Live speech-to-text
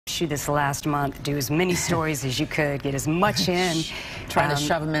you this last month. Do as many stories as you could. Get as much in. Trying to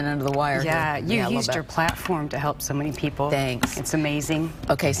shove them in under the wire. Yeah, you used your platform to help so many people. Thanks. It's amazing.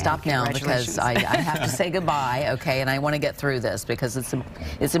 Okay, stop now because I have to say goodbye, okay, and I want to get through this because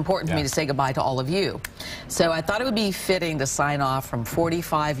it's important for me to say goodbye to all of you. So I thought it would be fitting to sign off from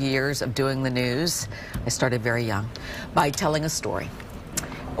 45 years of doing the news. I started very young by telling a story.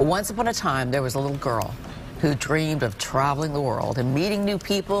 Once upon a time, there was a little girl who dreamed of traveling the world and meeting new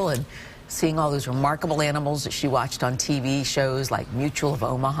people and seeing all those remarkable animals that she watched on TV shows like Mutual of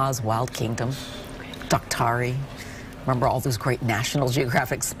Omaha's Wild Kingdom, Daktari, remember all those great National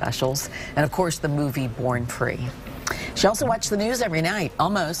Geographic specials, and of course the movie Born Free. She also watched the news every night,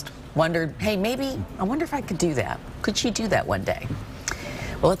 almost. Wondered, hey, maybe, I wonder if I could do that. Could she do that one day?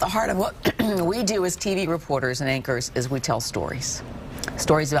 Well, at the heart of what we do as TV reporters and anchors is we tell stories.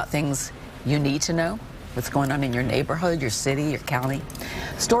 Stories about things you need to know, what's going on in your neighborhood, your city, your county.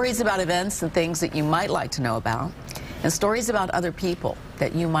 Stories about events and things that you might like to know about. And stories about other people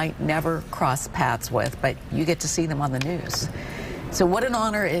that you might never cross paths with, but you get to see them on the news. So what an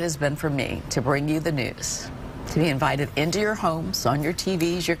honor it has been for me to bring you the news, to be invited into your homes, on your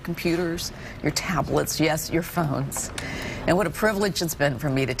TVs, your computers, your tablets, yes, your phones. And what a privilege it's been for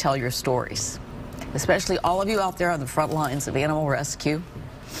me to tell your stories, especially all of you out there on the front lines of animal rescue,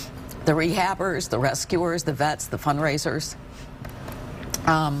 the rehabbers, the rescuers, the vets, the fundraisers.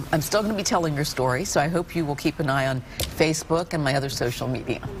 I'm still going to be telling your story, so I hope you will keep an eye on Facebook and my other social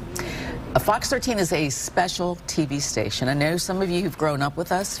media. Fox 13 is a special TV station. I know some of you who've grown up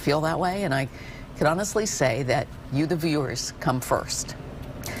with us feel that way, and I can honestly say that you, the viewers, come first.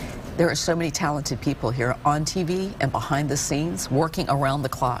 There are so many talented people here on TV and behind the scenes, working around the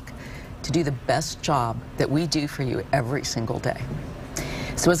clock to do the best job that we do for you every single day.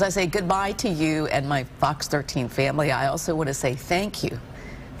 So as I say goodbye to you and my Fox 13 family, I also want to say thank you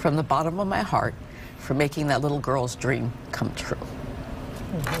from the bottom of my heart for making that little girl's dream come true.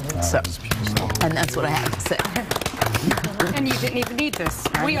 And that's what I have to say. And you didn't even need this.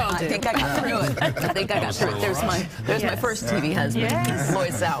 We all did. I think I got through it. I think I got through it. There's my first TV husband,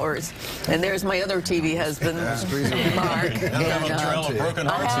 Lloyd Sowers. And there's my other TV husband, Mark.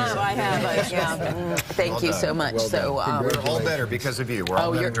 I have. Thank you so much. So we're all better because of you. We're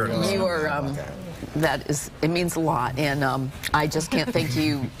all better journalists. You are, it means a lot. And I just can't thank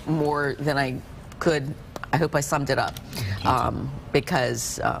you more than I could. I hope I summed it up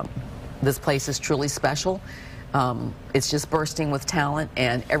because this place is truly special. It's just bursting with talent,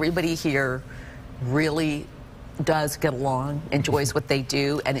 and everybody here really does get along, enjoys what they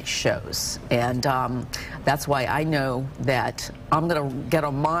do, and it shows. And that's why I know that I'm going to get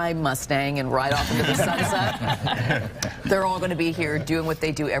on my Mustang and ride off into the sunset. They're all going to be here doing what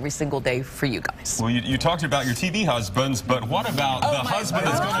they do every single day for you guys. Well, you talked about your TV husbands, but what about the husband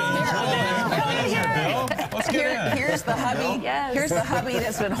that's going to enjoy it? Bill? Let's get in. Here's the hubby. Here's the hubby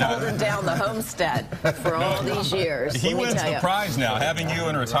that's been holding down the homestead for all these years. He wins the prize now, having you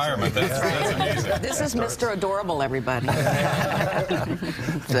in retirement. That's amazing. This is Mr. Adorable, everybody.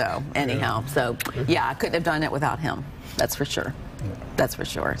 So, anyhow, yeah, I couldn't have done it without him. That's for sure. That's for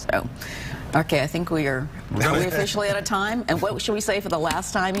sure. So, okay, I think are we officially out of time? And what should we say for the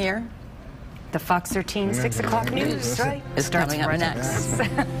last time here? The Fox 13 6 o'clock news, right? It's coming up next.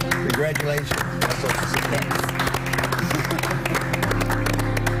 Congratulations. Thanks.